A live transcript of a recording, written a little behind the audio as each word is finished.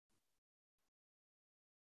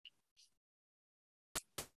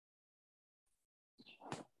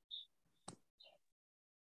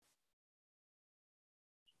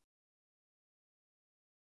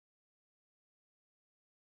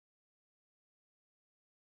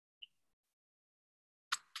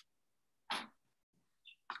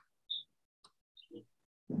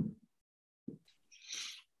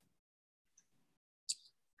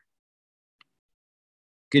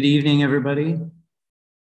Good evening, everybody.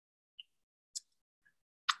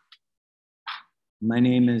 My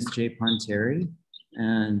name is Jay Ponteri,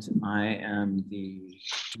 and I am the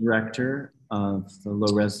director of the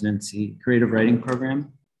Low Residency Creative Writing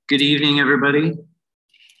Program. Good evening, everybody.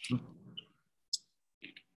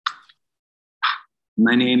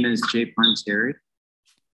 My name is Jay Ponteri.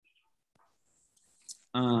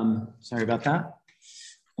 Sorry about that.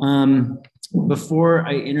 Before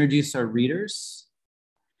I introduce our readers,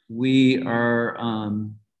 I'm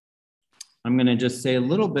going to just say a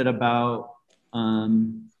little bit about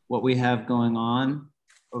what we have going on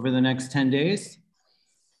over the next 10 days.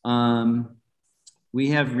 We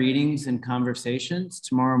have readings and conversations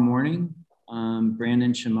tomorrow morning.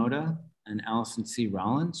 Brandon Shimoda and Alison C.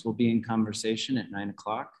 Rollins will be in conversation at 9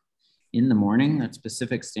 o'clock in the morning. That's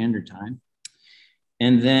Pacific Standard Time.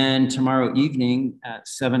 And then tomorrow evening at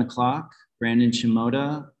 7 o'clock, Brandon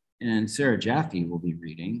Shimoda and Sarah Jaffe will be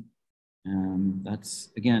reading.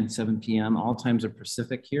 That's, again, 7 p.m. All times are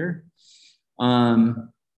Pacific here.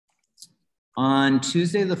 On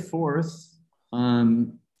Tuesday the 4th,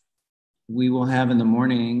 we will have in the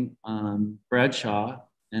morning Bradshaw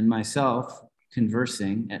and myself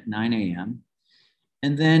conversing at 9 a.m.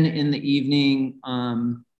 And then in the evening,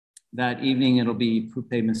 that evening, it'll be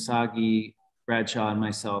Pupe Misagi, Bradshaw, and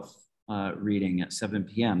myself reading at 7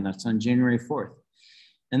 p.m. That's on January 4th.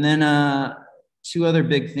 And then two other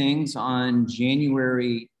big things. On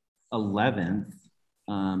January 11th,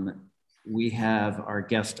 we have our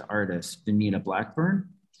guest artist, Benita Blackburn.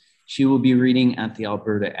 She will be reading at the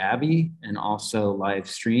Alberta Abbey and also live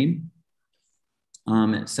stream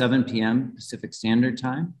at 7 p.m. Pacific Standard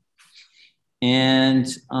Time. And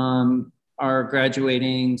our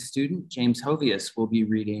graduating student, James Hovius, will be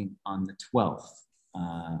reading on the 12th.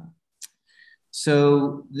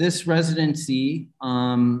 So this residency,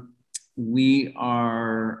 we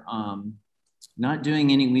are not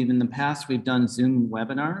doing any, in the past, we've done Zoom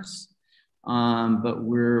webinars, but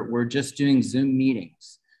we're just doing Zoom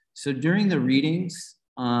meetings. So during the readings,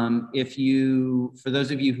 for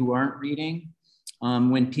those of you who aren't reading,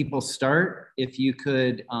 when people start, if you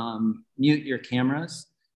could mute your cameras,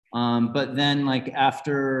 but then like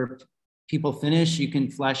after people finish, you can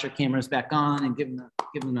flash your cameras back on and give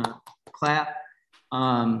them a clap.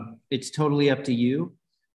 It's totally up to you.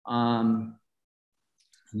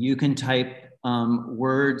 You can type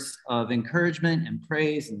words of encouragement and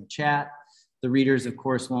praise in the chat. The readers, of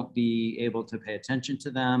course, won't be able to pay attention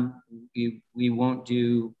to them. We don't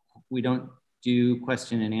do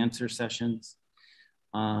question and answer sessions.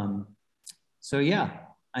 So yeah,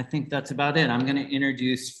 I think that's about it. I'm going to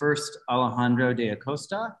introduce first Alejandro de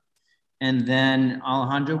Acosta, and then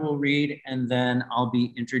Alejandro will read, and then I'll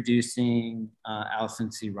be introducing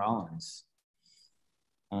Alison C. Rollins.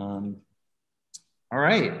 All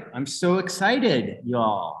right, I'm so excited,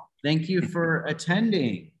 y'all. Thank you for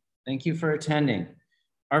attending. Thank you for attending.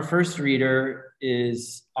 Our first reader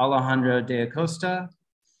is Alejandro de Acosta.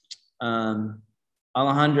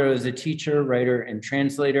 Alejandro is a teacher, writer, and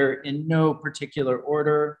translator in no particular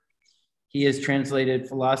order. He has translated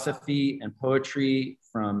philosophy and poetry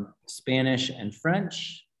from Spanish and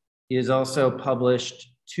French. He has also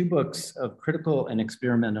published 2 books of critical and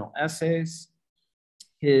experimental essays.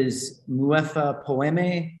 His Muefa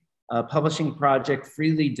Poeme publishing project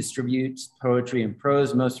freely distributes poetry and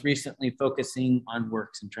prose, most recently focusing on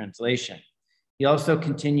works in translation. He also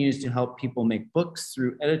continues to help people make books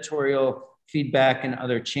through editorial feedback and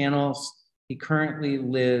other channels. He currently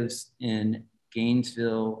lives in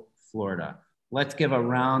Gainesville, Florida. Let's give a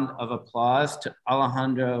round of applause to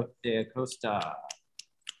Alejandro de Acosta.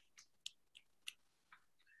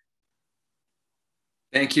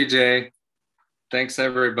 Thank you, Jay. Thanks,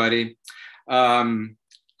 everybody. I'm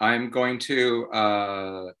going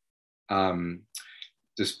to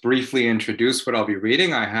just briefly introduce what I'll be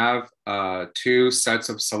reading. I have 2 sets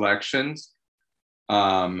of selections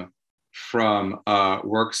from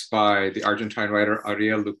works by the Argentine writer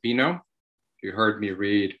Ariel Lupino. You heard me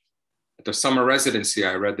read at the summer residency,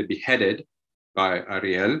 I read The Beheaded by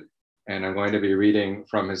Ariel, and I'm going to be reading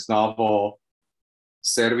from his novel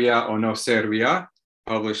Serbia o No Serbia,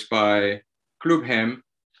 published by Klubhem.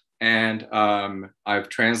 And I've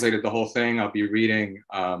translated the whole thing. I'll be reading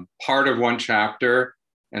part of 1 chapter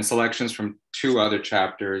and selections from 2 other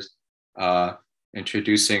chapters,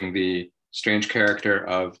 introducing the strange character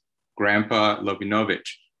of Grandpa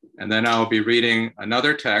Lobinovich. And then I'll be reading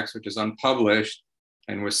another text, which is unpublished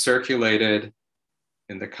and was circulated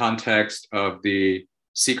in the context of the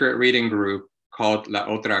secret reading group called La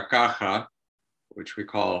Otra Caja, which we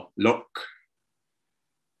call LOC.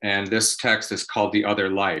 And this text is called The Other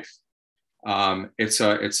Life.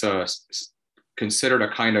 It's considered a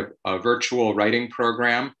kind of a virtual writing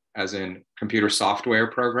program, as in computer software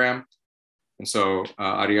program. And so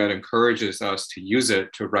Ariel encourages us to use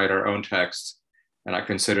it to write our own text. And I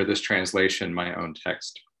consider this translation my own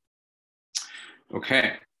text.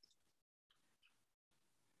 Okay.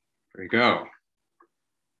 There we go.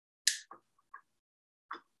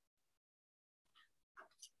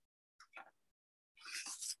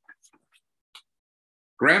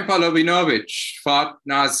 Grandpa Lobinovich fought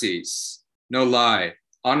Nazis. No lie.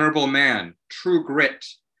 Honorable man. True grit.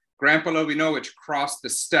 Grandpa Lobinovich crossed the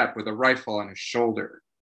steppe with a rifle on his shoulder.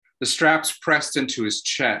 The straps pressed into his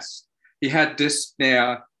chest. He had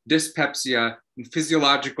dyspnea, dyspepsia, and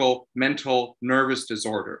physiological, mental, nervous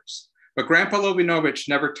disorders. But Grandpa Lobinovich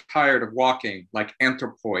never tired of walking like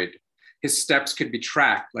anthropoid. His steps could be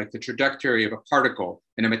tracked like the trajectory of a particle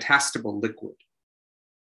in a metastable liquid.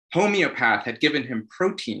 Homeopath had given him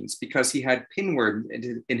proteins because he had pinworm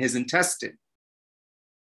in his intestine,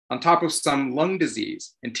 on top of some lung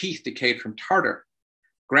disease and teeth decayed from tartar.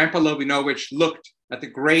 Grandpa Lobinovich looked at the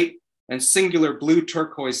great and singular blue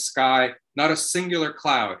turquoise sky, not a singular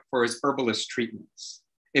cloud for his herbalist treatments.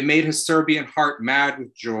 It made his Serbian heart mad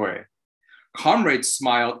with joy. Comrades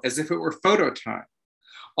smiled as if it were photo time.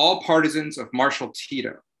 All partisans of Marshal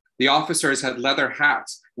Tito. The officers had leather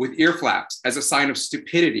hats with ear flaps as a sign of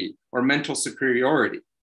stupidity or mental superiority.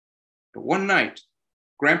 But one night,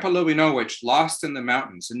 Grandpa Lobinovich lost in the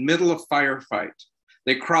mountains in middle of firefight.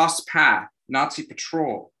 They crossed path, Nazi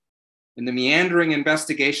patrol. In the meandering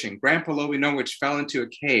investigation, Grandpa Lobinovich fell into a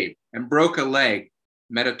cave and broke a leg,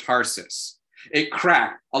 metatarsus. It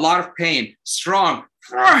cracked, a lot of pain, strong.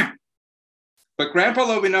 But Grandpa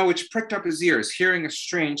Lobinovich pricked up his ears, hearing a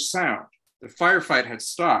strange sound. The firefight had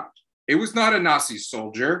stopped. It was not a Nazi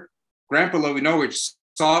soldier. Grandpa Lobinovich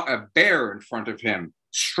saw a bear in front of him,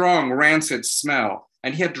 strong, rancid smell,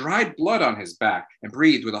 and he had dried blood on his back and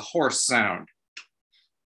breathed with a hoarse sound.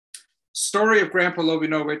 Story of Grandpa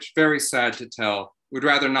Lobinovich, very sad to tell, would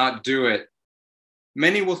rather not do it.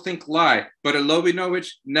 Many will think lie, but a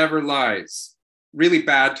Lobinovich never lies. Really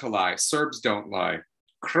bad to lie. Serbs don't lie.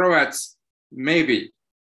 Croats, maybe.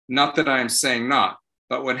 Not that I am saying not,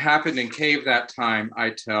 but what happened in cave that time, I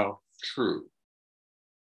tell true.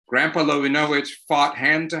 Grandpa Lobinovich fought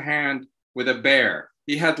hand to hand with a bear.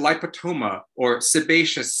 He had lipotoma, or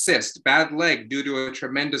sebaceous cyst, bad leg due to a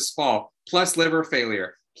tremendous fall, plus liver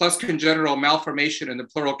failure, plus congenital malformation in the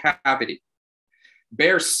pleural cavity.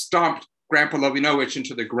 Bear stomped Grandpa Lobinovich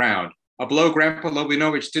into the ground, a blow Grandpa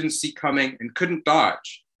Lobinovich didn't see coming and couldn't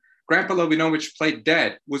dodge. Grandpa Lobinovich played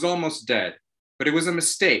dead, was almost dead, but it was a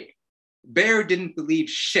mistake. Bear didn't believe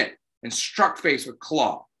shit and struck face with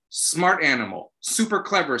claw. Smart animal, super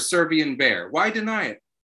clever Serbian bear. Why deny it?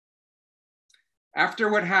 After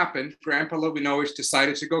what happened, Grandpa Lobinovich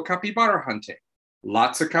decided to go capybara hunting.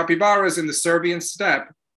 Lots of capybaras in the Serbian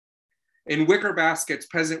steppe. In wicker baskets,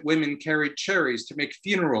 peasant women carried cherries to make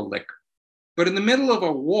funeral liquor. But in the middle of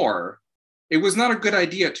a war, it was not a good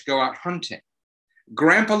idea to go out hunting.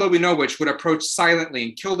 Grandpa Lobinovich would approach silently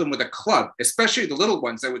and kill them with a club, especially the little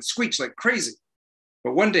ones that would screech like crazy.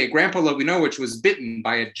 But one day, Grandpa Lobinovich was bitten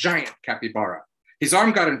by a giant capybara. His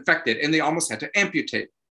arm got infected and they almost had to amputate.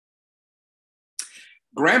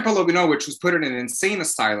 Grandpa Lobinovich was put in an insane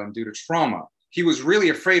asylum due to trauma. He was really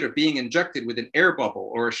afraid of being injected with an air bubble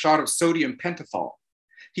or a shot of sodium pentothal.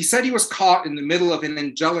 He said he was caught in the middle of an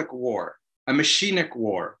angelic war, a machinic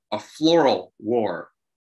war, a floral war.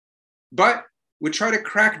 But would try to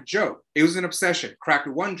crack joke. It was an obsession. Cracked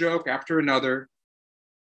one joke after another.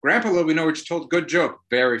 Grandpa Lobinovich told good joke,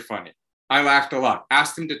 very funny. I laughed a lot,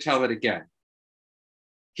 asked him to tell it again.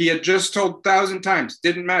 He had just told 1,000 times,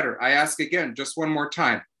 didn't matter. I asked again, just one more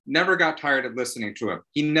time. Never got tired of listening to him.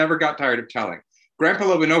 He never got tired of telling. Grandpa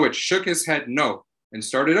Lobinovich shook his head no and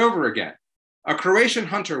started over again. A Croatian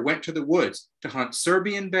hunter went to the woods to hunt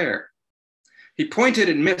Serbian bear. He pointed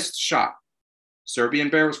and missed shot. Serbian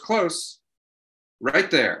bear was close, right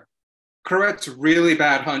there. Croats really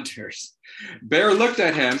bad hunters. Bear looked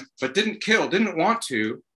at him, but didn't kill, didn't want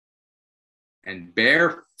to. And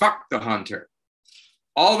bear fucked the hunter.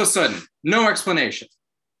 All of a sudden, no explanation.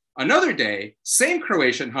 Another day, same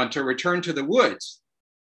Croatian hunter returned to the woods.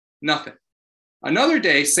 Nothing. Another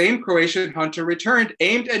day, same Croatian hunter returned,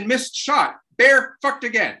 aimed and missed shot. Bear fucked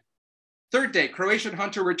again. Third day, Croatian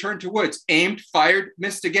hunter returned to woods, aimed, fired,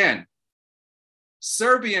 missed again.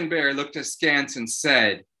 Serbian bear looked askance and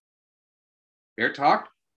said, Bear talked?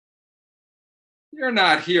 You're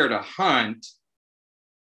not here to hunt.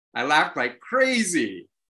 I laughed like crazy.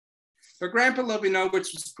 But Grandpa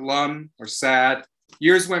Lobinovich was glum or sad,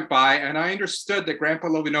 Years went by, and I understood that Grandpa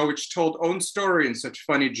Lovinovich told own story in such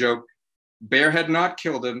funny joke. Bear had not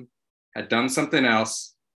killed him, had done something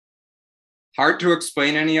else. Hard to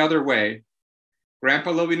explain any other way.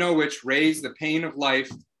 Grandpa Lovinovich raised the pain of life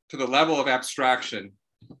to the level of abstraction.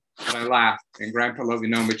 But I laughed, and Grandpa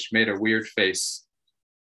Lovinovich made a weird face.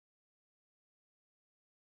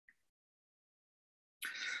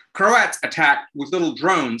 Croats attacked with little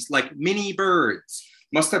drones like mini birds.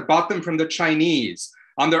 Must have bought them from the Chinese.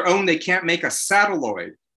 On their own, they can't make a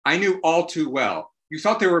satelloid. I knew all too well. You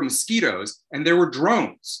thought they were mosquitoes, and there were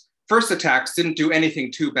drones. First attacks didn't do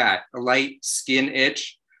anything too bad, a light skin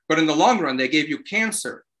itch. But in the long run, they gave you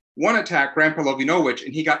cancer. One attacked Grandpa Lovinovich,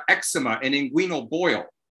 and he got eczema and inguinal boil.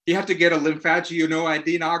 He had to get a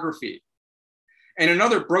lymphangienoadenography. And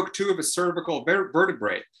another broke two of his cervical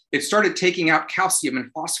vertebrae. It started taking out calcium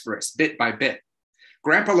and phosphorus bit by bit.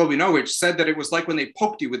 Grandpa Lovinovich said that it was like when they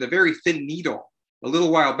poked you with a very thin needle. A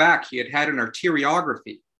little while back, he had an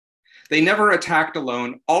arteriography. They never attacked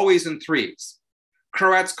alone, always in threes.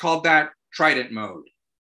 Croats called that trident mode.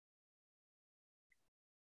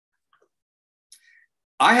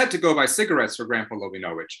 I had to go buy cigarettes for Grandpa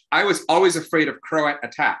Lovinovich. I was always afraid of Croat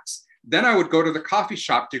attacks. Then I would go to the coffee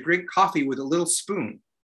shop to drink coffee with a little spoon.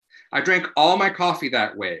 I drank all my coffee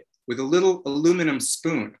that way with a little aluminum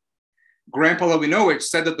spoon. Grandpa Lovinovich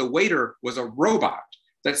said that the waiter was a robot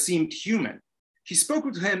that seemed human. He spoke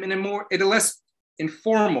with him in a less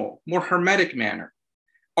informal, more hermetic manner.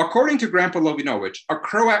 According to Grandpa Lovinovich, a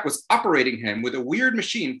Croat was operating him with a weird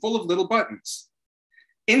machine full of little buttons.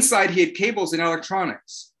 Inside, he had cables and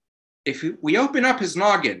electronics. If we open up his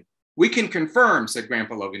noggin, we can confirm, said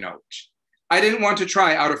Grandpa Lovinovich. I didn't want to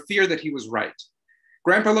try out of fear that he was right.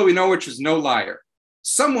 Grandpa Lovinovich was no liar.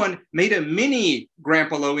 Someone made a mini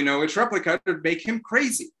Grandpa Lovinovich replica to make him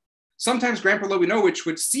crazy. Sometimes Grandpa Lovinovich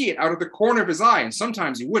would see it out of the corner of his eye, and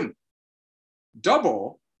sometimes he wouldn't.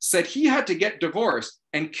 Double said he had to get divorced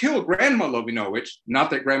and kill Grandma Lovinovich, not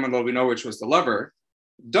that Grandma Lovinovich was the lover.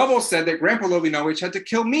 Double said that Grandpa Lovinovich had to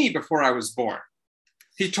kill me before I was born.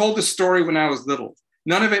 He told the story when I was little.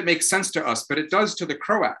 None of it makes sense to us, but it does to the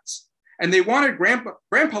Croats. And they wanted Grandpa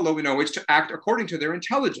Lovinovich to act according to their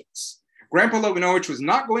intelligence. Grandpa Lovinovich was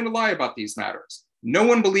not going to lie about these matters. No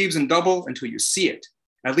one believes in Double until you see it.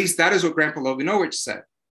 At least that is what Grandpa Lovinovich said.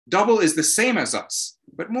 Double is the same as us,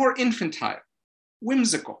 but more infantile,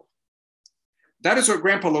 whimsical. That is what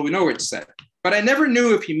Grandpa Lovinovich said. But I never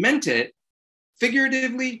knew if he meant it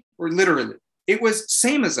figuratively or literally. It was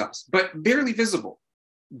same as us, but barely visible,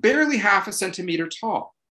 barely half a centimeter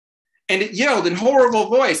tall. And it yelled in horrible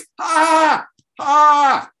voice, "Ah,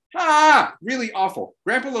 ah, ah," really awful.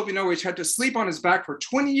 Grandpa Lovinovich had to sleep on his back for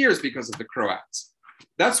 20 years because of the Croats.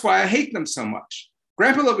 That's why I hate them so much.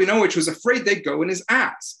 Grandpa Lovinovich was afraid they'd go in his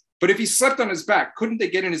ass. But if he slept on his back, couldn't they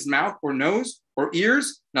get in his mouth or nose or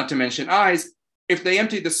ears, not to mention eyes? If they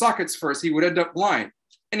emptied the sockets first, he would end up blind.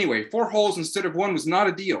 Anyway, 4 holes instead of 1 was not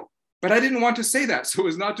a deal. But I didn't want to say that so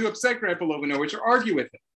as not to upset Grandpa Lovinovich or argue with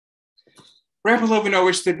him. Grandpa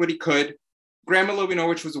Lovinovich did what he could. Grandma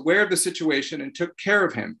Lovinovich was aware of the situation and took care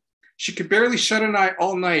of him. She could barely shut an eye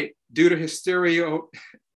all night due to hysterical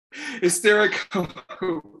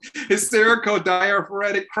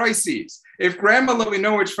diaphoretic crises. If Grandma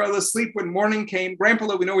Lovinovich fell asleep when morning came, Grandpa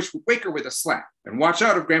Lovinovich would wake her with a slap. And watch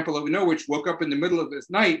out if Grandpa Lovinovich woke up in the middle of the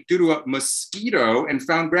night due to a mosquito and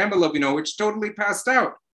found Grandma Lovinovich totally passed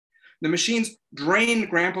out. The machines drained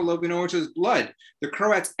Grandpa Lovinovich's blood. The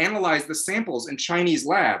Croats analyzed the samples in Chinese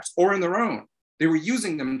labs or in their own. They were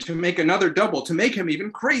using them to make another double to make him even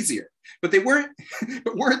crazier. But weren't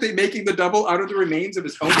they making the double out of the remains of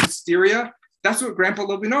his own hysteria? That's what Grandpa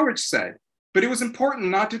Lovinovich said. But it was important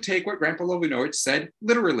not to take what Grandpa Lovinovich said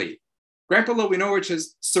literally. Grandpa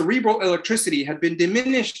Lovinovich's cerebral electricity had been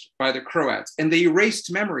diminished by the Croats, and they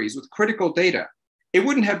erased memories with critical data. It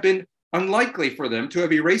wouldn't have been unlikely for them to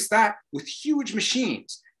have erased that with huge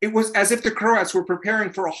machines. It was as if the Croats were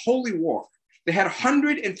preparing for a holy war. They had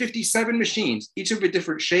 157 machines, each of a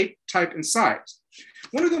different shape, type, and size.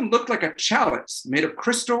 One of them looked like a chalice made of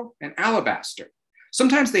crystal and alabaster.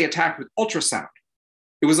 Sometimes they attacked with ultrasound.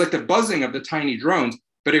 It was like the buzzing of the tiny drones,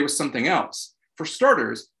 but it was something else. For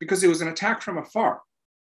starters, because it was an attack from afar.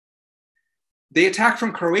 They attacked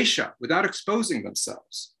from Croatia without exposing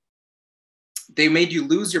themselves. They made you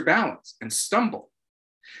lose your balance and stumble.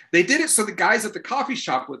 They did it so the guys at the coffee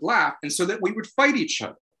shop would laugh and so that we would fight each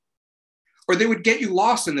other. Or they would get you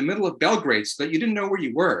lost in the middle of Belgrade so that you didn't know where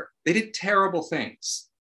you were. They did terrible things.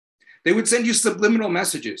 They would send you subliminal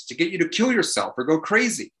messages to get you to kill yourself or go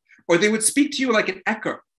crazy. Or they would speak to you like an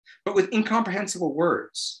echo, but with incomprehensible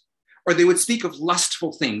words. Or they would speak of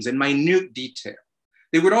lustful things in minute detail.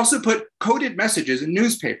 They would also put coded messages in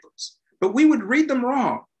newspapers, but we would read them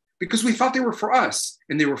wrong because we thought they were for us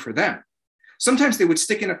and they were for them. Sometimes they would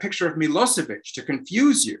stick in a picture of Milosevic to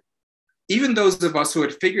confuse you. Even those of us who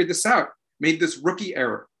had figured this out made this rookie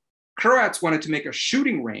error. Croats wanted to make a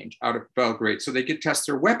shooting range out of Belgrade so they could test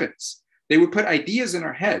their weapons. They would put ideas in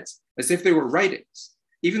our heads as if they were writings.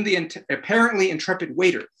 Even the apparently intrepid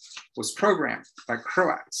waiter was programmed by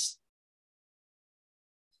Croats.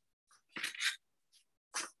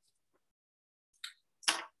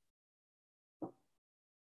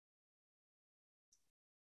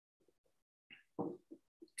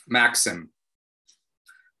 Maxim.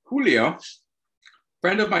 Julio,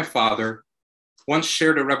 friend of my father, once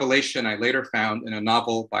shared a revelation I later found in a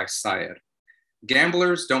novel by Sayed.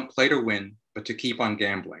 Gamblers don't play to win, but to keep on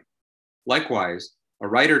gambling. Likewise, a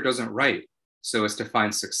writer doesn't write so as to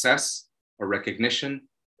find success or recognition,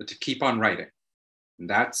 but to keep on writing. And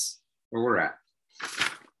that's where we're at.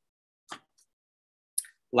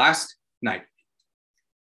 Last night,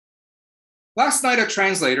 a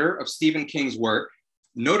translator of Stephen King's work,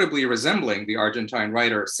 notably resembling the Argentine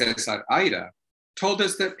writer Cesar Aira, told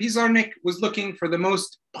us that Pizarnik was looking for the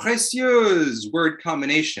most précieuse word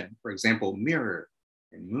combination, for example, mirror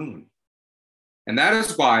and moon. And that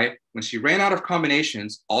is why, when she ran out of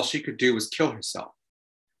combinations, all she could do was kill herself.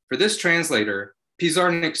 For this translator,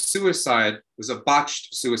 Pizarnik's suicide was a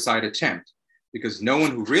botched suicide attempt because no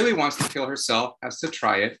one who really wants to kill herself has to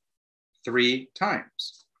try it 3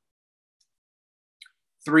 times.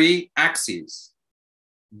 3 axes.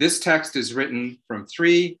 This text is written from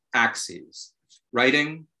 3 axes: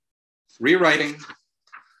 writing, rewriting,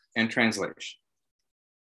 and translation.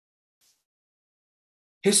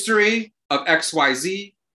 History of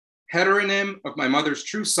XYZ, heteronym of my mother's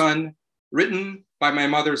true son, written by my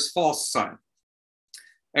mother's false son.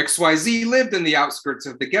 XYZ lived in the outskirts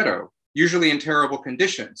of the ghetto, usually in terrible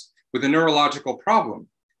conditions, with a neurological problem,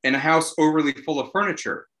 in a house overly full of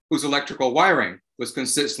furniture, whose electrical wiring was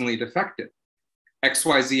consistently defective.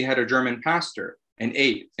 XYZ had a German pastor and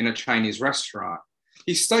ate in a Chinese restaurant.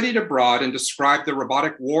 He studied abroad and described the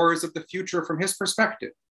robotic wars of the future from his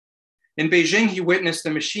perspective. In Beijing, he witnessed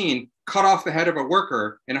a machine cut off the head of a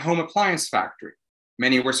worker in a home appliance factory.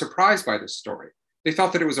 Many were surprised by this story. They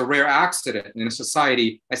thought that it was a rare accident in a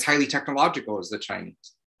society as highly technological as the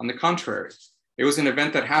Chinese. On the contrary, it was an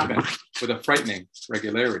event that happened with a frightening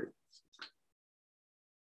regularity.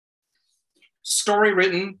 Story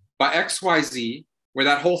written by XYZ, where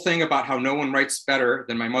that whole thing about how no one writes better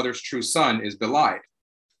than my mother's true son is belied.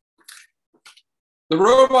 The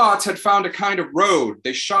robots had found a kind of road.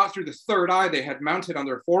 They shot through the third eye they had mounted on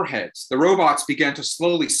their foreheads. The robots began to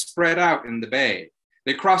slowly spread out in the bay.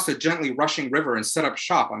 They crossed a gently rushing river and set up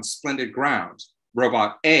shop on splendid ground.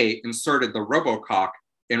 Robot A inserted the robocock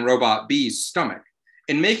in Robot B's stomach.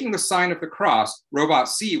 In making the sign of the cross, Robot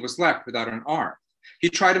C was left without an arm. He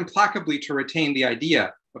tried implacably to retain the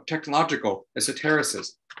idea of technological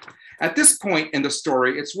esotericism. At this point in the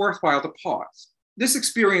story, it's worthwhile to pause. This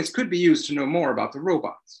experience could be used to know more about the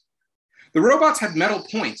robots. The robots had metal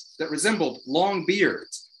points that resembled long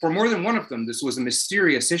beards. For more than one of them, this was a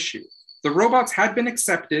mysterious issue. The robots had been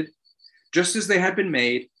accepted, just as they had been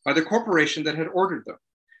made, by the corporation that had ordered them.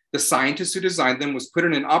 The scientist who designed them was put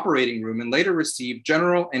in an operating room and later received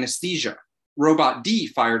general anesthesia. Robot D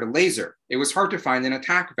fired a laser. It was hard to find an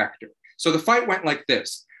attack vector. So the fight went like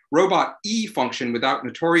this. Robot E functioned without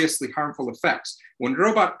notoriously harmful effects. When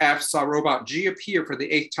Robot F saw Robot G appear for the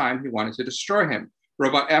 8th time, he wanted to destroy him.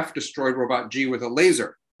 Robot F destroyed Robot G with a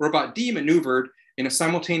laser. Robot D maneuvered in a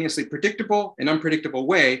simultaneously predictable and unpredictable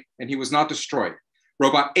way, and he was not destroyed.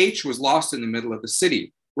 Robot H was lost in the middle of the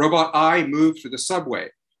city. Robot I moved through the subway.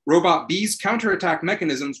 Robot B's counterattack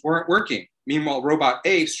mechanisms weren't working. Meanwhile, Robot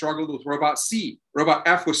A struggled with Robot C. Robot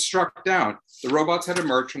F was struck down. The robots had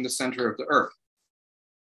emerged from the center of the earth.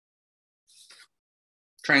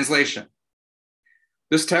 Translation.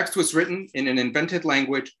 This text was written in an invented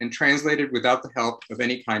language and translated without the help of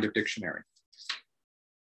any kind of dictionary.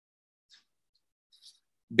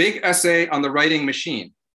 Big essay on the writing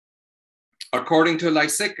machine. According to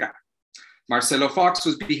Laiseca, Marcelo Fox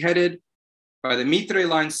was beheaded by the Mitre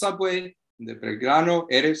line subway in the Belgrano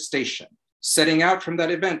Air station. Setting out from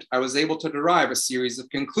that event, I was able to derive a series of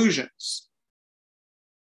conclusions.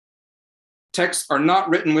 Texts are not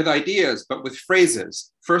written with ideas, but with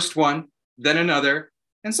phrases. First one, then another,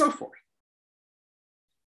 and so forth.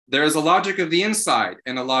 There is a logic of the inside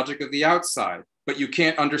and a logic of the outside, but you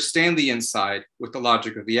can't understand the inside with the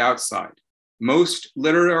logic of the outside. Most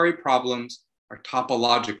literary problems are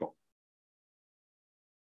topological.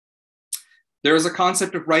 There is a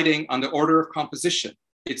concept of writing on the order of composition.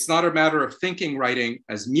 It's not a matter of thinking writing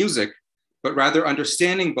as music, but rather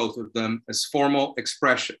understanding both of them as formal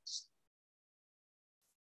expressions.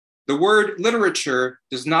 The word literature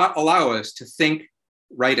does not allow us to think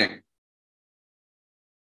writing.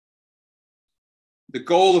 The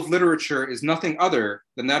goal of literature is nothing other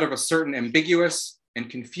than that of a certain ambiguous and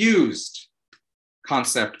confused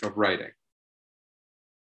concept of writing.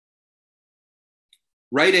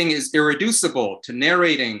 Writing is irreducible to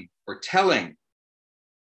narrating or telling.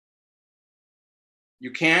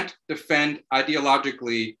 You can't defend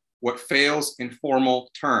ideologically what fails in formal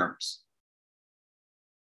terms.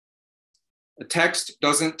 A text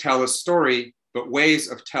doesn't tell a story, but ways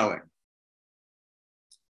of telling.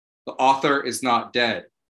 The author is not dead.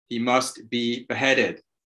 He must be beheaded.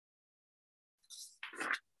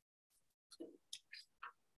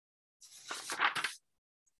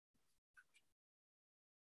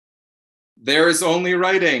 There is only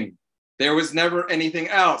writing. There was never anything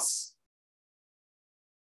else.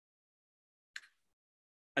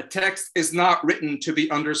 A text is not written to be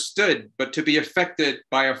understood, but to be affected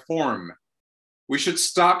by a form. We should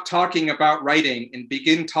stop talking about writing and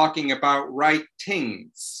begin talking about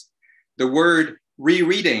writings. The word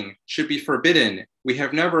rereading should be forbidden. We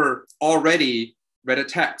have never already read a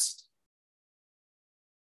text.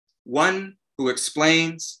 The one who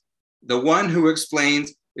explains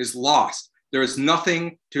is lost. There is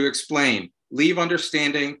nothing to explain. Leave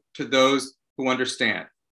understanding to those who understand.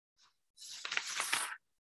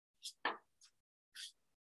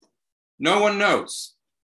 No one knows.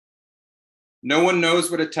 No one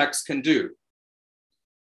knows what a text can do.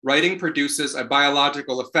 Writing produces a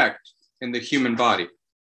biological effect in the human body.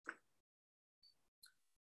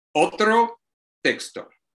 Otro texto.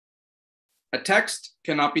 A text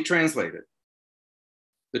cannot be translated.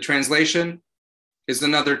 The translation is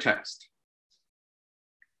another text.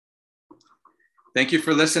 Thank you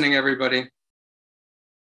for listening, everybody.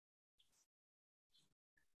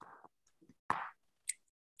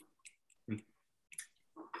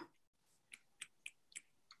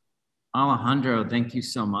 Alejandro, thank you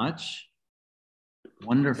so much.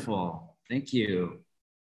 Wonderful. Thank you.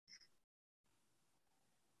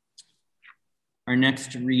 Our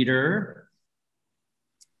next reader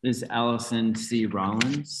is Alison C.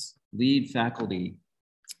 Rollins, lead faculty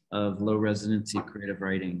of low residency creative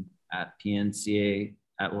writing at PNCA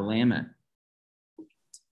at Willamette.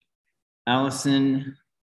 Alison,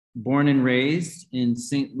 born and raised in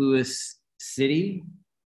St. Louis City,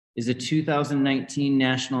 is a 2019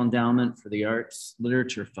 National Endowment for the Arts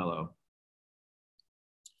Literature Fellow.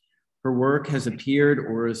 Her work has appeared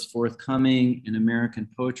or is forthcoming in American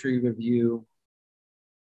Poetry Review,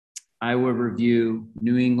 Iowa Review,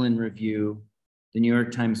 New England Review, the New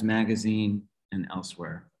York Times Magazine, and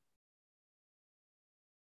elsewhere.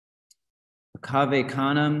 A Cave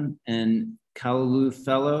Canem and Callaloo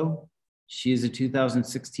Fellow, she is a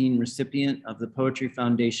 2016 recipient of the Poetry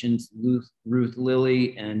Foundation's Ruth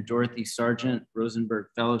Lilly and Dorothy Sargent Rosenberg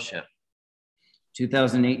Fellowship.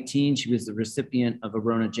 2018, she was the recipient of a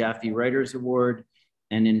Rona Jaffe Writers Award,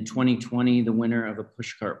 and in 2020, the winner of a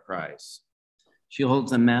Pushcart Prize. She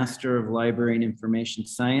holds a Master of Library and Information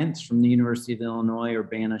Science from the University of Illinois,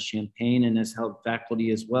 Urbana-Champaign, and has held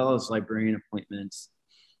faculty as well as librarian appointments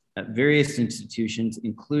at various institutions,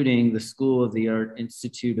 including the School of the Art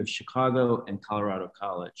Institute of Chicago and Colorado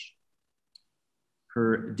College.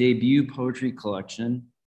 Her debut poetry collection,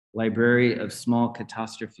 Library of Small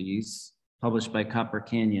Catastrophes, published by Copper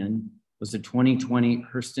Canyon, was a 2020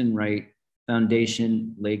 Hurston Wright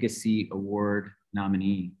Foundation Legacy Award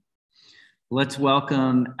nominee. Let's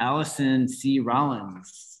welcome Alison C.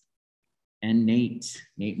 Rollins and Nate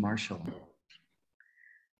Marshall.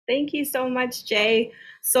 Thank you so much, Jay.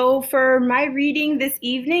 So for my reading this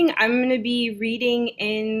evening, I'm going to be reading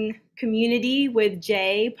in community with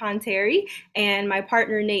Jay Ponteri and my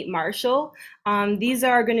partner, Nate Marshall. These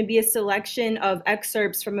are going to be a selection of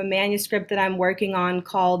excerpts from a manuscript that I'm working on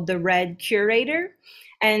called The Red Curator.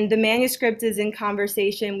 And the manuscript is in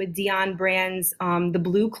conversation with Dion Brand's The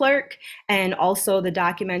Blue Clerk, and also the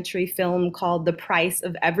documentary film called The Price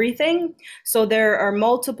of Everything. So there are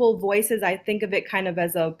multiple voices. I think of it kind of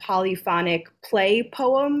as a polyphonic play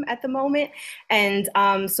poem at the moment. And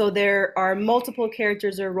so there are multiple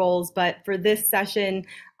characters or roles, but for this session,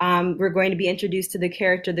 we're going to be introduced to the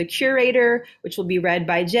character, the curator, which will be read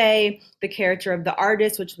by Jay, the character of the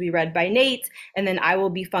artist, which will be read by Nate, and then I will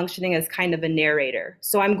be functioning as kind of a narrator.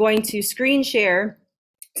 So I'm going to screen share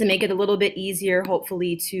to make it a little bit easier,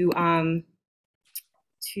 hopefully, to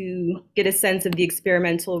get a sense of the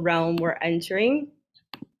experimental realm we're entering.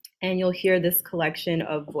 And you'll hear this collection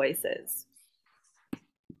of voices.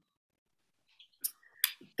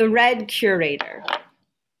 The red curator.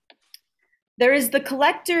 There is the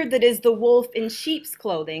collector that is the wolf in sheep's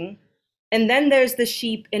clothing, and then there's the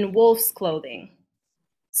sheep in wolf's clothing.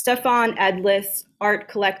 Stefan Edlis, art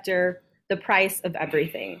collector, The Price of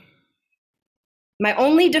Everything. My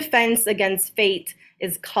only defense against fate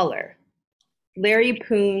is color. Larry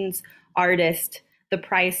Poons, artist, The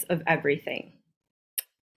Price of Everything.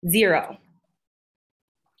 0.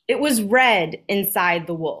 It was red inside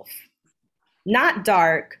the wolf. Not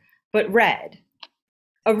dark, but red.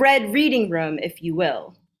 A red reading room, if you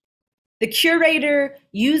will. The curator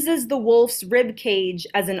uses the wolf's rib cage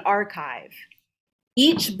as an archive.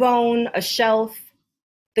 Each bone a shelf.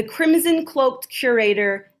 The crimson-cloaked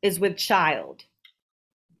curator is with child.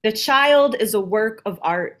 The child is a work of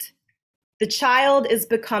art. The child is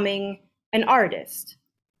becoming an artist.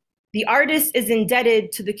 The artist is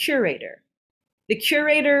indebted to the curator. The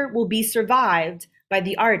curator will be survived by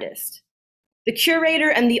the artist. The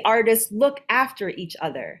curator and the artist look after each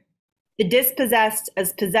other. The dispossessed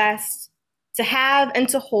as possessed, to have and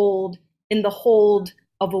to hold in the hold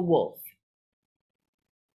of a wolf.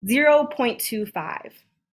 0.25.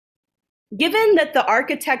 Given that the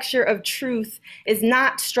architecture of truth is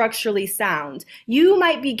not structurally sound, you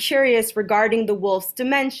might be curious regarding the wolf's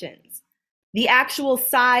dimensions, the actual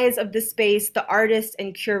size of the space the artist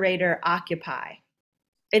and curator occupy.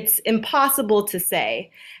 It's impossible to say.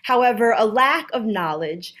 However, a lack of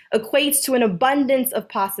knowledge equates to an abundance of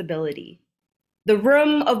possibility. The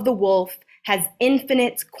room of the wolf has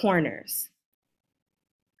infinite corners.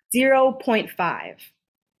 0.5.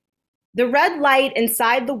 The red light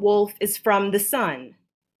inside the wolf is from the sun.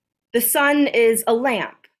 The sun is a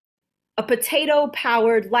lamp, a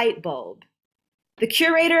potato-powered light bulb. The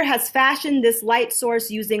curator has fashioned this light source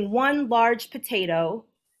using one large potato,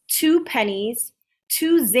 2 pennies,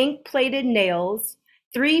 2 zinc-plated nails,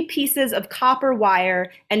 3 pieces of copper wire,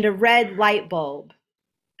 and a red light bulb.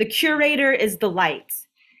 The curator is the light.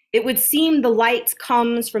 It would seem the light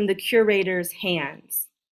comes from the curator's hands.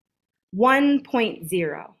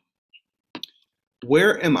 1.0.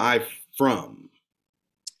 Where am I from?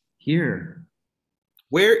 Here.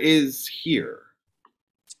 Where is here?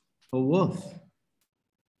 A wolf.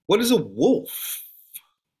 What is a wolf?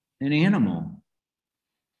 An animal.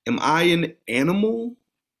 Am I an animal?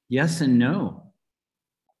 Yes and no.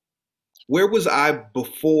 Where was I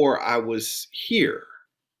before I was here?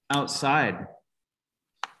 Outside.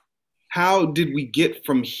 How did we get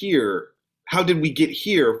from here? How did we get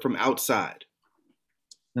here from outside?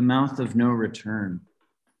 The mouth of no return.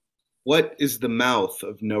 What is the mouth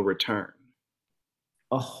of no return?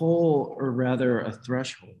 A hole, or rather a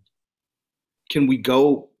threshold. Can we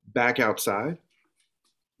go back outside?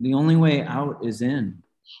 The only way out is in.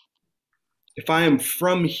 If I am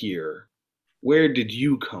from here, where did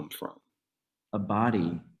you come from? A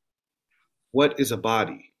body. What is a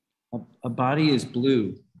body? A body is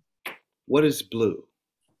blue. What is blue?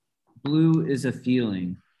 Blue is a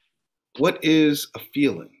feeling. What is a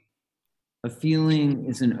feeling? A feeling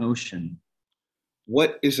is an ocean.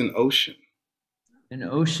 What is an ocean? An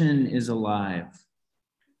ocean is alive.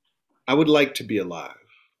 I would like to be alive.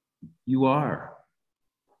 You are.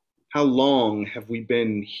 How long have we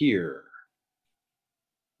been here?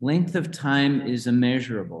 Length of time is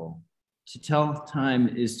immeasurable. To tell time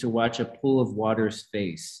is to watch a pool of water's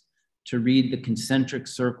face, to read the concentric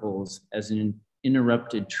circles as an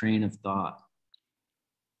interrupted train of thought.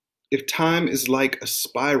 If time is like a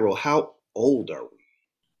spiral, how old are we?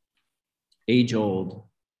 Age old.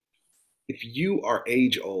 If you are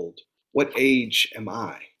age old, what age am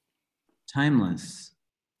I? Timeless.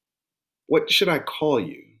 What should I call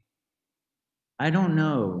you? I don't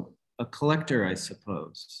know. A collector, I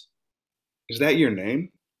suppose. Is that your name?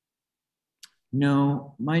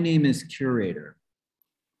 No, my name is curator.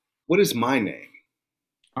 What is my name?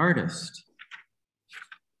 Artist.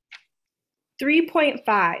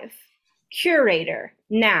 3.5. Curator,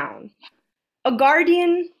 noun. A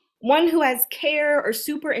guardian, one who has care or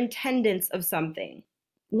superintendence of something.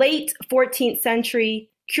 Late 14th century,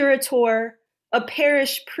 curator, a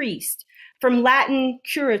parish priest, from Latin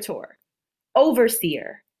curator,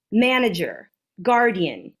 overseer, manager,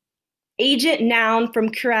 guardian. Agent noun from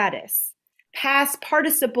curatus, past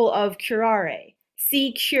participle of curare,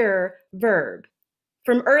 see cure, verb.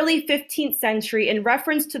 From early 15th century in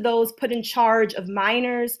reference to those put in charge of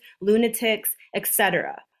minors, lunatics,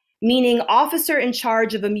 etc., meaning officer in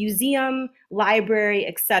charge of a museum, library,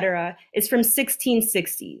 etc., is from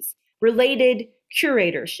 1660s. Related,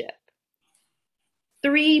 curatorship.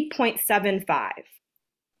 3.75.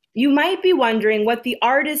 You might be wondering what the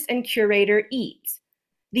artist and curator eat.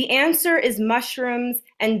 The answer is mushrooms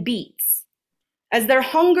and beets. As their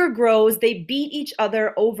hunger grows, they beat each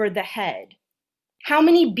other over the head. How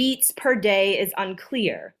many beats per day is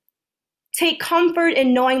unclear. Take comfort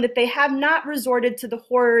in knowing that they have not resorted to the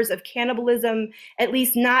horrors of cannibalism, at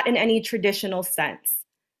least not in any traditional sense.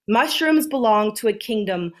 Mushrooms belong to a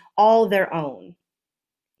kingdom all their own.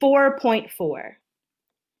 4.4.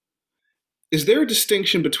 Is there a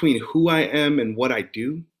distinction between who I am and what I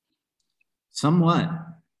do? Somewhat.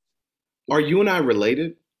 Are you and I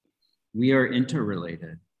related? We are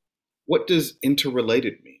interrelated. What does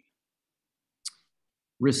interrelated mean?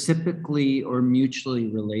 Reciprocally or mutually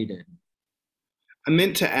related. I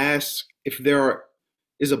meant to ask if there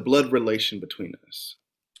is a blood relation between us.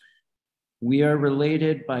 We are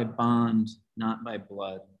related by bond, not by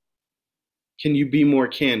blood. Can you be more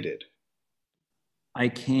candid? I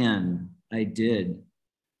can. I did.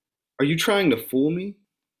 Are you trying to fool me?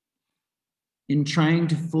 In trying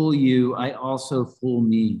to fool you, I also fool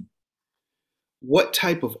me. What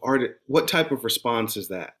type of response is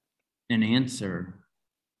that? An answer.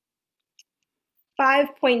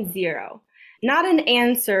 5.0. Not an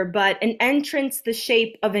answer, but an entrance the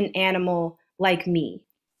shape of an animal like me.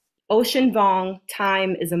 Ocean Vuong,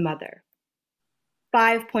 Time is a Mother.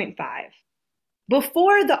 5.5.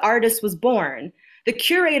 Before the artist was born, the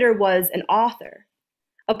curator was an author.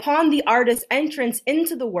 Upon the artist's entrance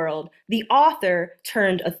into the world, the author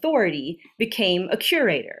turned authority, became a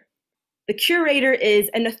curator. The curator is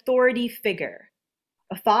an authority figure.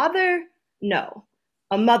 A father? No,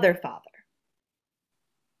 a mother-father.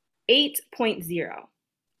 8.0.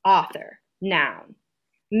 Author, noun.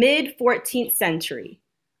 Mid-14th century.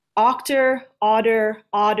 Auctor, otter,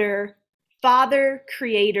 father,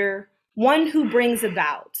 creator, one who brings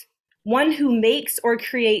about, one who makes or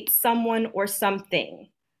creates someone or something.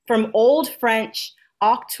 From Old French,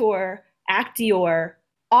 aucteur, acteur,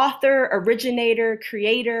 author, originator,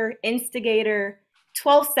 creator, instigator,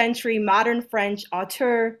 12th century modern French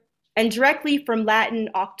auteur, and directly from Latin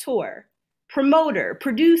auctor, promoter,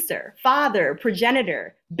 producer, father,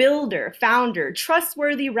 progenitor, builder, founder,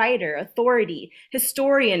 trustworthy writer, authority,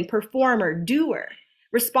 historian, performer, doer,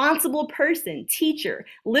 responsible person, teacher,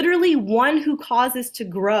 literally one who causes to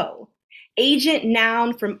grow. Agent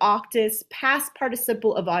noun from auctus, past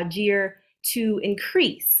participle of agir, to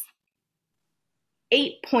increase.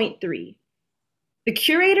 8.3. The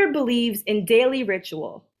curator believes in daily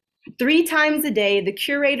ritual. 3 times a day, the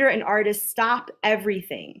curator and artist stop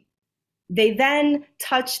everything. They then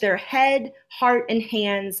touch their head, heart, and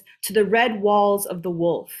hands to the red walls of the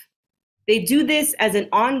wolf. They do this as an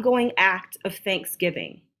ongoing act of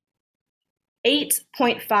thanksgiving.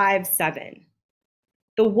 8.57.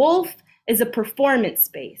 The wolf is a performance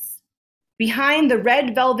space. Behind the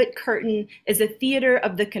red velvet curtain is a theater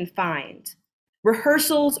of the confined.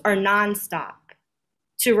 Rehearsals are nonstop.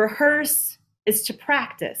 To rehearse is to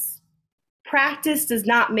practice. Practice does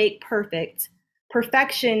not make perfect.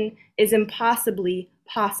 Perfection is impossibly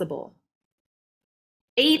possible.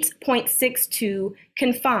 8.62,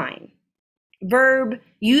 confine. Verb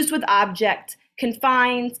used with object,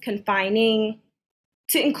 confines, confining.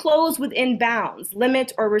 To enclose within bounds,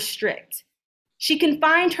 limit or restrict. She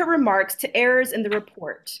confined her remarks to errors in the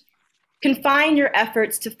report. Confine your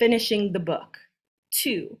efforts to finishing the book.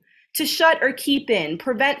 2, to shut or keep in,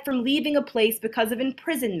 prevent from leaving a place because of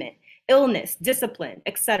imprisonment, illness, discipline,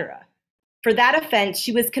 etc. For that offense,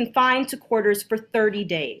 she was confined to quarters for 30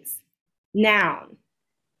 days. Noun.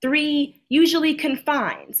 3, usually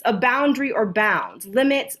confines, a boundary or bounds,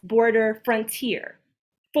 limits, border, frontier.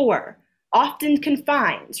 4, often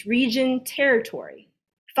confines, region, territory.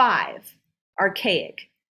 5, archaic,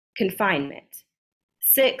 confinement.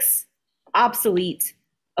 6, obsolete,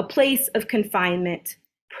 a place of confinement,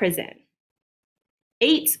 prison.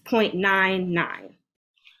 8.99.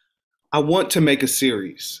 I want to make a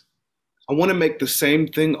series. I want to make the same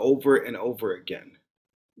thing over and over again.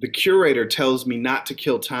 The curator tells me not to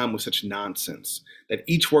kill time with such nonsense, that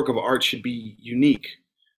each work of art should be unique,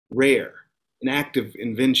 rare, an act of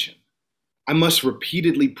invention. I must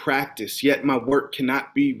repeatedly practice, yet my work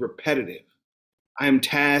cannot be repetitive. I am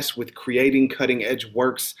tasked with creating cutting-edge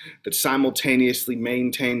works that simultaneously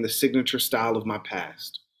maintain the signature style of my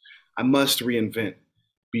past. I must reinvent,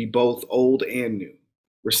 be both old and new,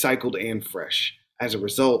 recycled and fresh. As a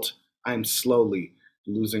result, I am slowly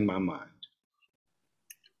losing my mind.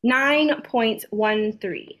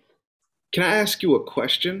 9.13. Can I ask you a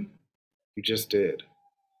question? You just did.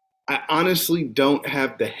 I honestly don't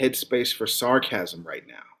have the headspace for sarcasm right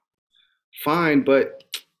now. Fine, but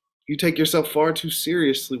you take yourself far too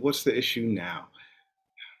seriously. What's the issue now?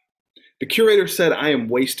 The curator said I am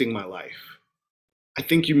wasting my life. I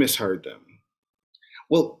think you misheard them.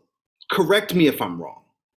 Well, Correct me if I'm wrong.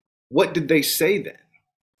 What did they say then?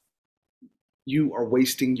 You are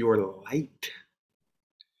wasting your light.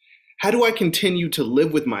 How do I continue to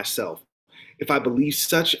live with myself if I believe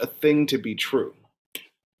such a thing to be true?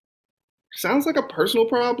 Sounds like a personal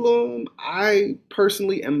problem. I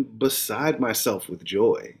personally am beside myself with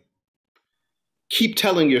joy. Keep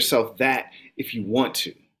telling yourself that if you want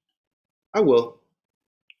to. I will.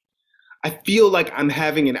 I feel like I'm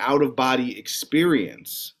having an out-of-body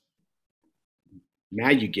experience. Now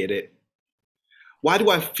you get it. Why do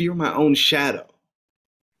I fear my own shadow?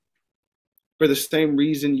 For the same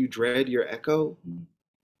reason you dread your echo?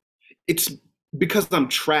 It's because I'm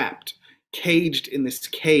trapped, caged in this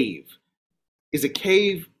cave. Is a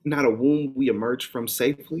cave not a womb we emerge from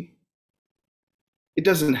safely? It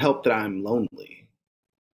doesn't help that I'm lonely.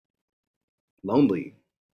 Lonely,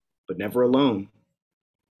 but never alone.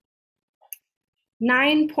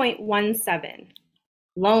 9.17.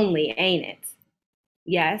 Lonely, ain't it?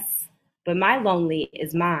 Yes, but my lonely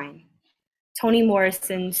is mine. Toni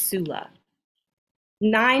Morrison, Sula.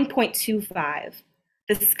 9.25.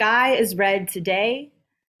 The sky is red today.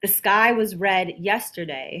 The sky was red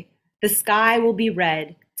yesterday. The sky will be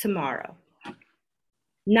red tomorrow.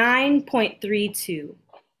 9.32.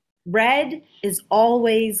 Red is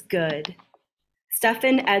always good.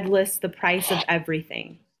 Stephen Edlis, The Price of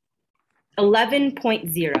Everything.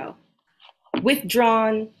 11.0.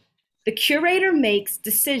 Withdrawn. The curator makes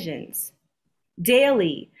decisions.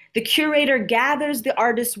 Daily, the curator gathers the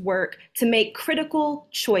artist's work to make critical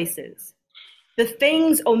choices. The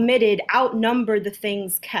things omitted outnumber the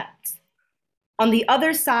things kept. On the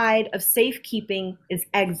other side of safekeeping is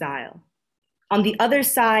exile. On the other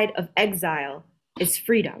side of exile is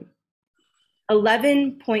freedom.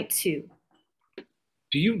 11.2.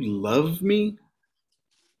 Do you love me?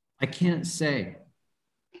 I can't say.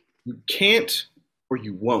 You can't or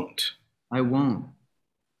you won't. I won't.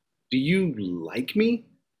 Do you like me?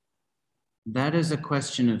 That is a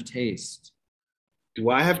question of taste. Do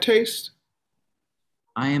I have taste?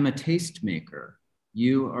 I am a tastemaker.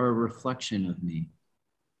 You are a reflection of me.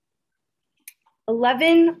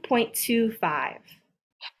 11.25.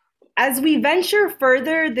 As we venture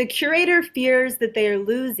further, the curator fears that they are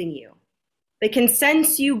losing you. They can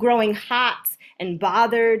sense you growing hot and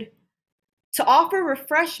bothered. To offer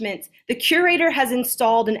refreshment, the curator has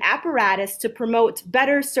installed an apparatus to promote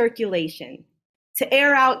better circulation, to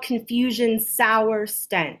air out confusion's sour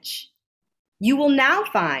stench. You will now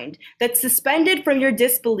find that suspended from your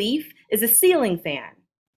disbelief is a ceiling fan.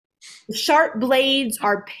 The sharp blades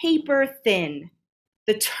are paper thin.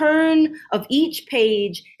 The turn of each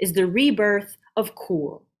page is the rebirth of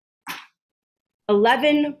cool.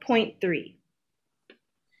 11.3.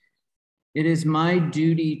 It is my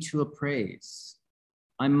duty to appraise.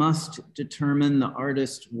 I must determine the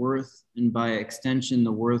artist's worth and by extension,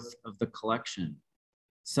 the worth of the collection.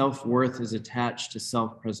 Self-worth is attached to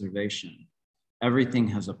self-preservation. Everything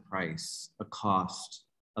has a price, a cost,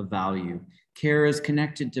 a value. Care is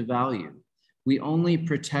connected to value. We only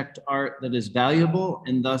protect art that is valuable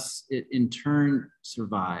and thus it in turn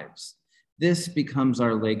survives. This becomes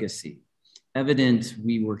our legacy. Evident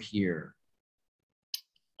we were here.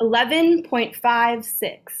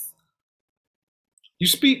 11.56. You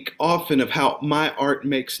speak often of how my art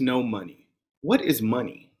makes no money. What is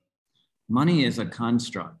money? Money is a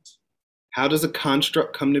construct. How does a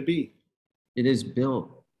construct come to be? It is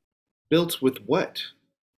built. Built with what?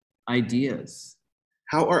 Ideas.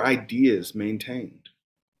 How are ideas maintained?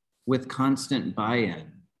 With constant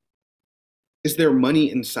buy-in. Is there money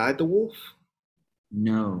inside the wolf?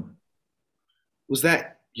 No. Was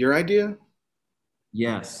that your idea?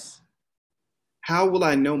 Yes. How will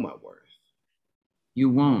I know my worth? You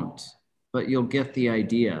won't, but you'll get the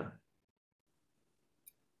idea.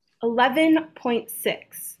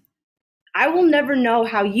 11.6. I will never know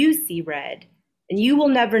how you see red, and you will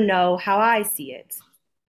never know how I see it.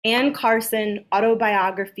 Anne Carson,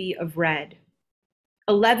 Autobiography of Red.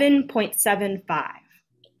 11.75.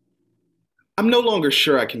 I'm no longer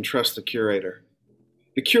sure I can trust the curator.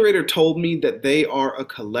 The curator told me that they are a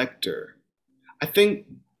collector. I think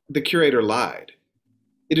the curator lied.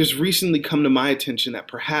 It has recently come to my attention that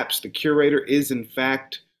perhaps the curator is in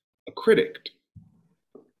fact a critic.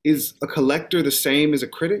 Is a collector the same as a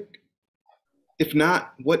critic? If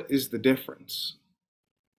not, what is the difference?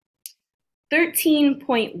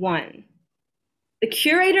 13.1. The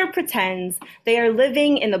curator pretends they are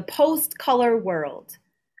living in the post-color world,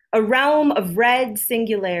 a realm of red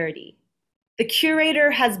singularity. The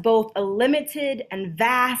curator has both a limited and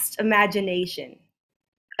vast imagination.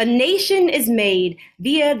 A nation is made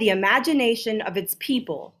via the imagination of its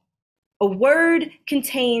people. A word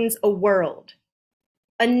contains a world.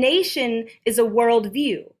 A nation is a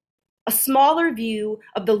worldview, a smaller view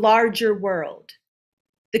of the larger world.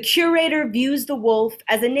 The curator views the wolf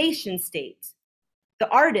as a nation state. The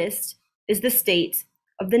artist is the state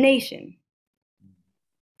of the nation.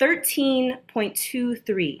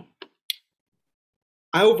 13.23.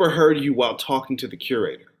 I overheard you while talking to the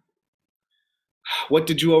curator. What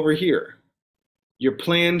did you overhear? Your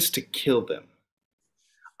plans to kill them.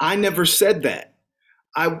 I never said that.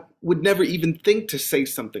 I would never even think to say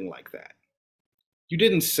something like that. You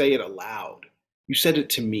didn't say it aloud. You said it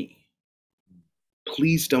to me.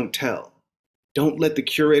 Please don't tell. Don't let the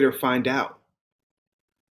curator find out.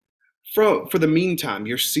 For the meantime,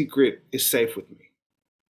 your secret is safe with me.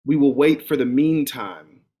 We will wait for the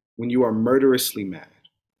meantime when you are murderously mad.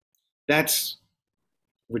 That's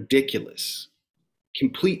ridiculous.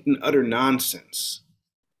 Complete and utter nonsense.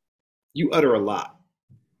 You utter a lot.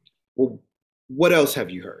 Well, what else have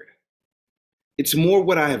you heard? It's more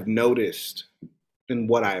what I have noticed than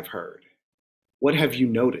what I have heard. What have you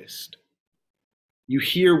noticed? You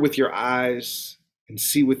hear with your eyes and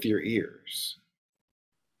see with your ears.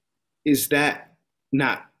 Is that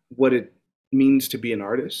not what it means to be an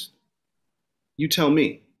artist? You tell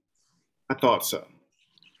me. I thought so.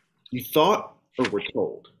 You thought or were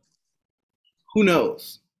told? Who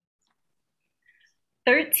knows?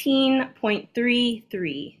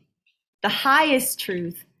 13.33. The highest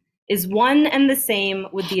truth is one and the same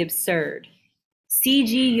with the absurd.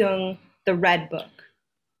 C.G. Jung, The Red Book.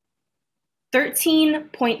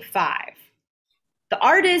 13.5. The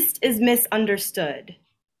artist is misunderstood.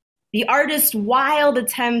 The artist's wild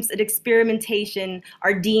attempts at experimentation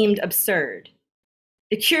are deemed absurd.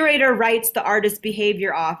 The curator writes the artist's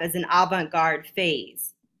behavior off as an avant-garde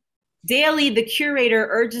phase. Daily, the curator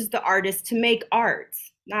urges the artist to make art,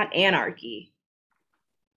 not anarchy.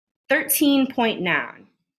 13.9.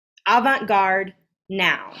 Avant-garde,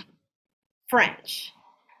 noun. French.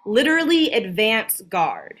 Literally advance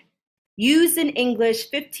guard. Used in English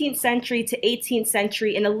 15th century to 18th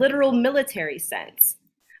century in a literal military sense.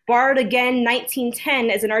 Borrowed again 1910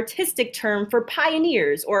 as an artistic term for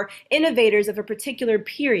pioneers or innovators of a particular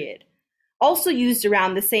period. Also used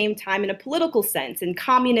around the same time in a political sense in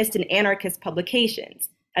communist and anarchist publications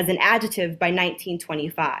as an adjective by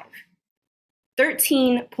 1925.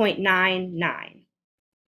 13.99.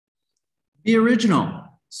 Be original.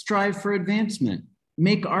 Strive for advancement.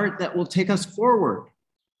 Make art that will take us forward.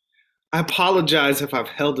 I apologize if I've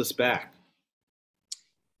held us back.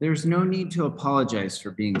 There's no need to apologize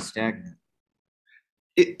for being stagnant.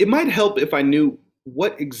 It might help if I knew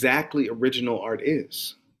what exactly original art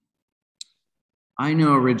is. I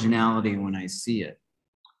know originality when I see it.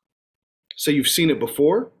 So you've seen it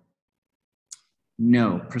before?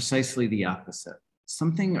 No, precisely the opposite.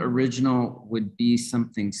 Something original would be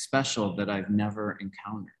something special that I've never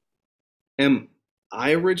encountered. Am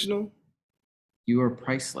I original? You are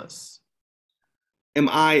priceless. Am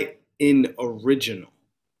I inoriginal?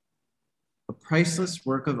 A priceless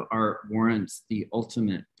work of art warrants the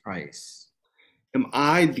ultimate price. Am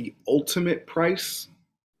I the ultimate price?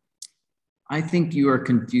 I think you are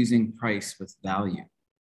confusing price with value.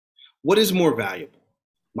 What is more valuable,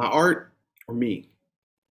 my art or me?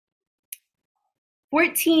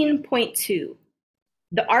 14.2.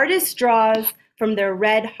 The artist draws from their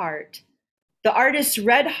red heart. The artist's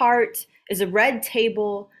red heart is a red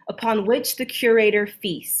table upon which the curator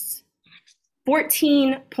feasts.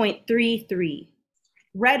 14.33.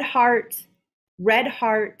 Red heart, red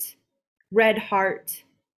heart, red heart.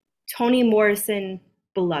 Toni Morrison,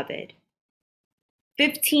 beloved.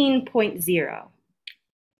 15.0.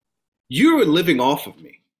 You're living off of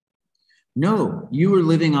me. No, you are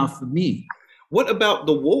living off of me. What about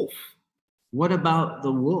the wolf? What about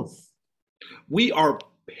the wolf? We are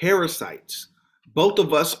parasites. Both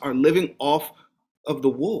of us are living off of the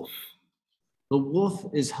wolf. The wolf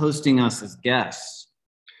is hosting us as guests.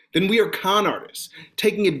 Then we are con artists,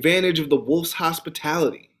 taking advantage of the wolf's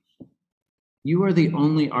hospitality. You are the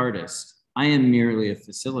only artist. I am merely a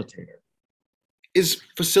facilitator. Is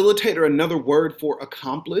facilitator another word for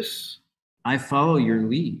accomplice? I follow your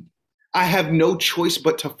lead. I have no choice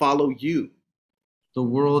but to follow you. The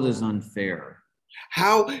world is unfair.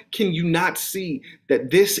 How can you not see that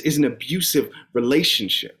this is an abusive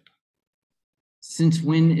relationship? Since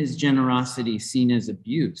when is generosity seen as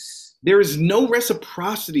abuse? There is no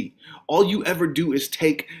reciprocity. All you ever do is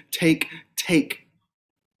take, take, take.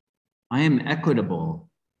 I am equitable.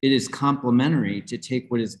 It is complimentary to take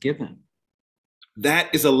what is given. That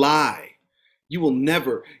is a lie. You will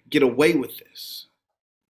never get away with this.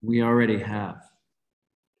 We already have.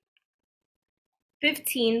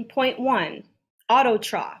 15.1,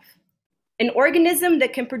 autotroph. An organism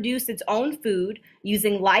that can produce its own food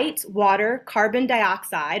using light, water, carbon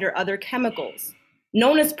dioxide, or other chemicals,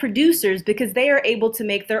 known as producers because they are able to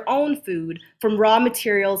make their own food from raw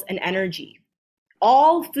materials and energy.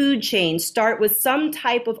 All food chains start with some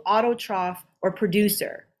type of autotroph or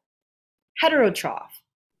producer. Heterotroph,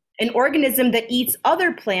 an organism that eats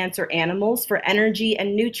other plants or animals for energy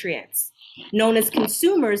and nutrients, known as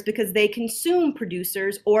consumers because they consume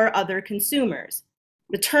producers or other consumers.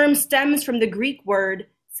 The term stems from the Greek word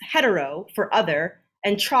hetero for other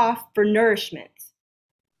and troph for nourishment.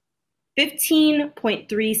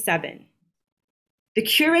 15.37. The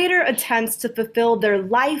curator attempts to fulfill their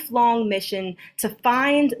lifelong mission to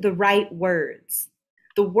find the right words,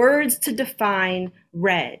 the words to define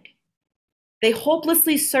red. They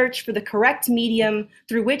hopelessly search for the correct medium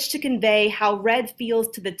through which to convey how red feels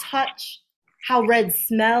to the touch, how red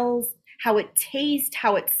smells, how it tastes,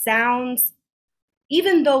 how it sounds.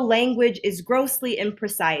 Even though language is grossly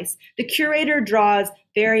imprecise, the curator draws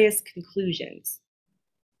various conclusions.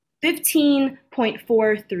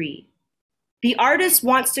 15.43. The artist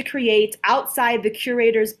wants to create outside the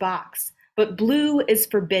curator's box, but blue is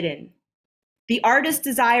forbidden. The artist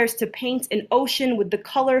desires to paint an ocean with the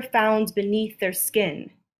color found beneath their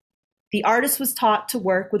skin. The artist was taught to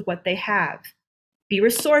work with what they have. Be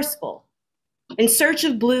resourceful. In search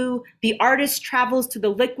of blue, the artist travels to the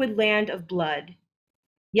liquid land of blood.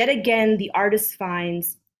 Yet again, the artist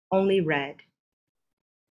finds only red.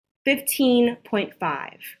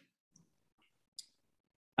 15.5.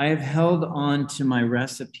 I have held on to my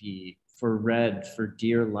recipe for red for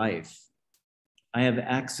dear life. I have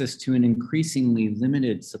access to an increasingly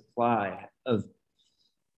limited supply of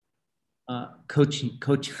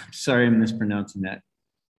sorry, I'm mispronouncing that,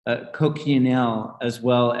 cochineal, as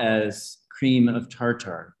well as cream of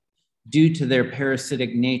tartar. Due to their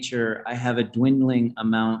parasitic nature, I have a dwindling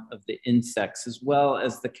amount of the insects as well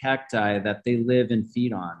as the cacti that they live and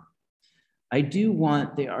feed on. I do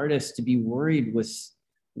want the artist to be worried with,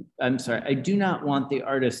 I do not want the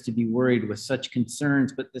artist to be worried with such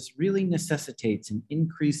concerns, but this really necessitates an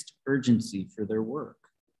increased urgency for their work.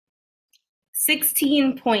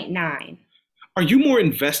 16.9. Are you more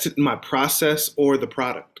invested in my process or the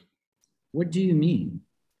product? What do you mean?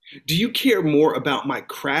 Do you care more about my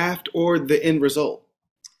craft or the end result?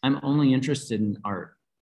 I'm only interested in art.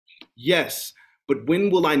 Yes, but when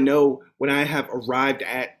will I know when I have arrived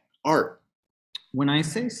at art? When I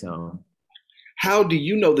say so. How do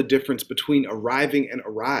you know the difference between arriving and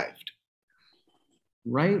arrived?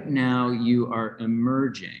 Right now you are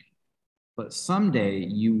emerging, but someday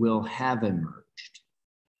you will have emerged.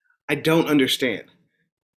 I don't understand.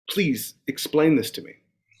 Please explain this to me.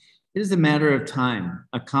 It is a matter of time,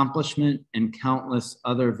 accomplishment, and countless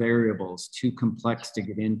other variables too complex to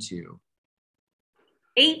get into.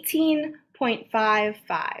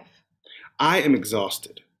 18.55. I am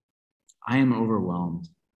exhausted. I am overwhelmed.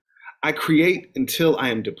 I create until I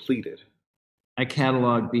am depleted. I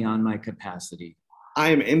catalog beyond my capacity. I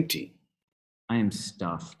am empty. I am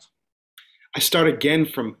stuffed. I start again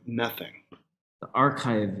from nothing. The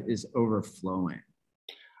archive is overflowing.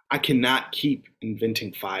 I cannot keep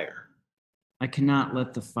inventing fire. I cannot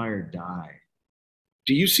let the fire die.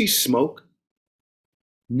 Do you see smoke?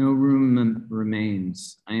 No room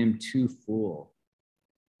remains. I am too full.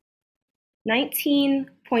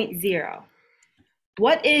 19.0.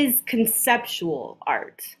 What is conceptual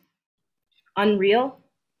art? Unreal?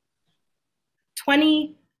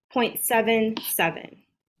 20.77.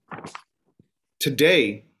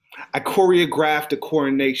 Today, I choreographed a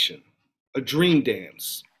coronation, a dream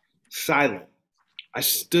dance, silent. I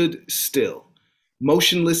stood still,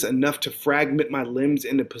 motionless enough to fragment my limbs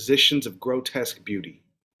into positions of grotesque beauty.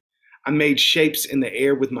 I made shapes in the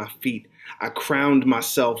air with my feet. I crowned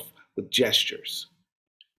myself with gestures.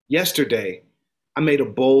 Yesterday, I made a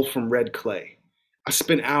bowl from red clay. I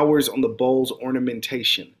spent hours on the bowl's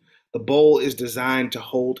ornamentation. The bowl is designed to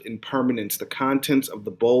hold in permanence. The contents of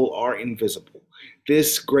the bowl are invisible.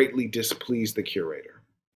 This greatly displeased the curator.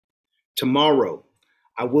 Tomorrow,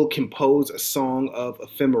 I will compose a song of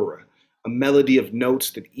ephemera, a melody of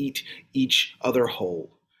notes that eat each other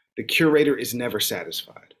whole. The curator is never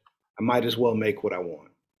satisfied. I might as well make what I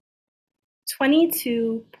want.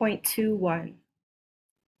 22.21.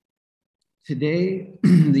 Today,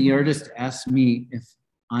 the artist asked me if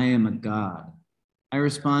I am a god. I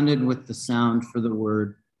responded with the sound for the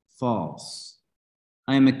word false.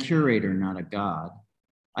 I am a curator, not a god.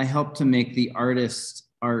 I help to make the artist's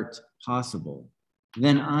art possible.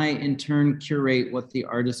 Then I, in turn, curate what the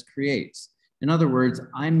artist creates. In other words,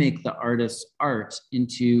 I make the artist's art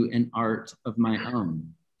into an art of my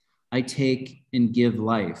own. I take and give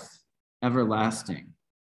life, everlasting.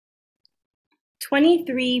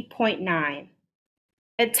 23.9.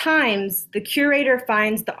 At times, the curator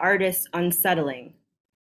finds the artist unsettling.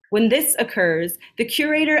 When this occurs, the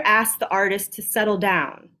curator asks the artist to settle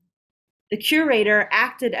down. The curator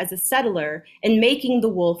acted as a settler in making the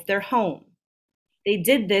wolf their home. They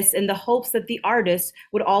did this in the hopes that the artist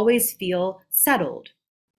would always feel settled.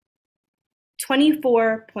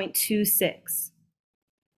 24.26.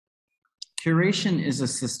 Curation is a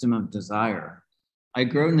system of desire. I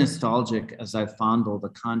grow nostalgic as I fondle the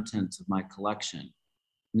contents of my collection.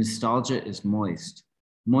 Nostalgia is moist.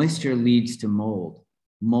 Moisture leads to mold.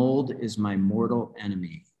 Mold is my mortal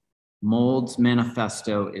enemy. Mold's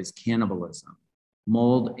manifesto is cannibalism.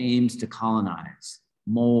 Mold aims to colonize.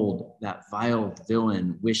 Mold, that vile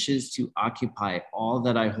villain, wishes to occupy all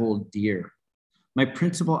that I hold dear. My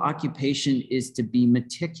principal occupation is to be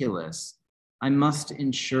meticulous. I must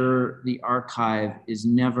ensure the archive is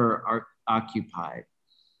never occupied,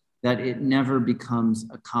 that it never becomes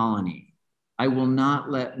a colony. I will not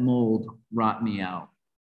let mold rot me out.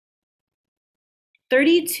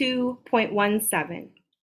 32.17.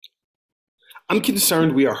 I'm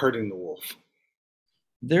concerned we are hurting the wolf.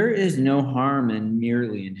 There is no harm in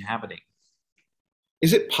merely inhabiting.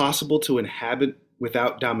 Is it possible to inhabit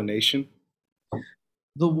without domination?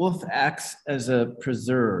 The wolf acts as a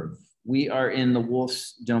preserve. We are in the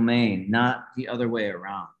wolf's domain, not the other way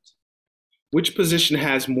around. Which position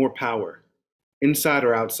has more power, inside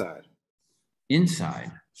or outside?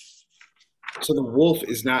 Inside. So the wolf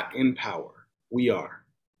is not in power. We are.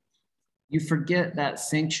 You forget that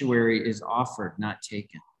sanctuary is offered, not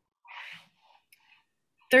taken.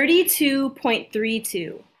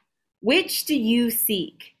 32.32. Which do you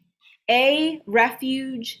seek? A,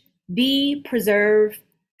 refuge, B, preserve,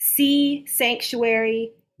 C,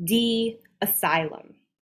 sanctuary, D, asylum.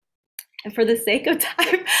 And for the sake of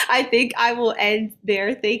time, I think I will end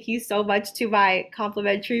there. Thank you so much to my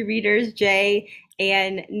complimentary readers, Jay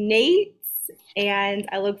and Nate. And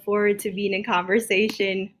I look forward to being in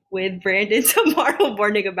conversation with Brandon tomorrow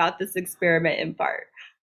morning about this experiment in part.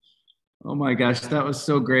 Oh my gosh, that was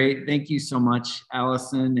so great. Thank you so much,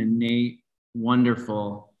 Alison and Nate.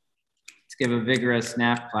 Wonderful. Let's give a vigorous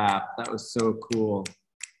snap clap. That was so cool.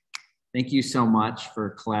 Thank you so much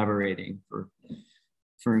for collaborating,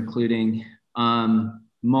 for including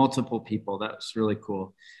multiple people. That was really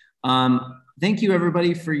cool. Thank you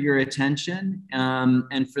everybody for your attention.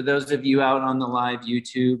 And for those of you out on the live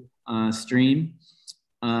YouTube stream,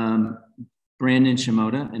 Brandon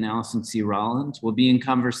Shimoda and Alison C. Rollins will be in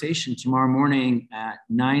conversation tomorrow morning at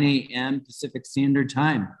 9 a.m. Pacific Standard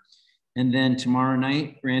Time. And then tomorrow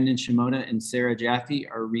night, Brandon Shimoda and Sarah Jaffe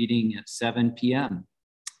are reading at 7 p.m.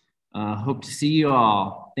 Hope to see you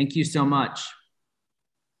all. Thank you so much.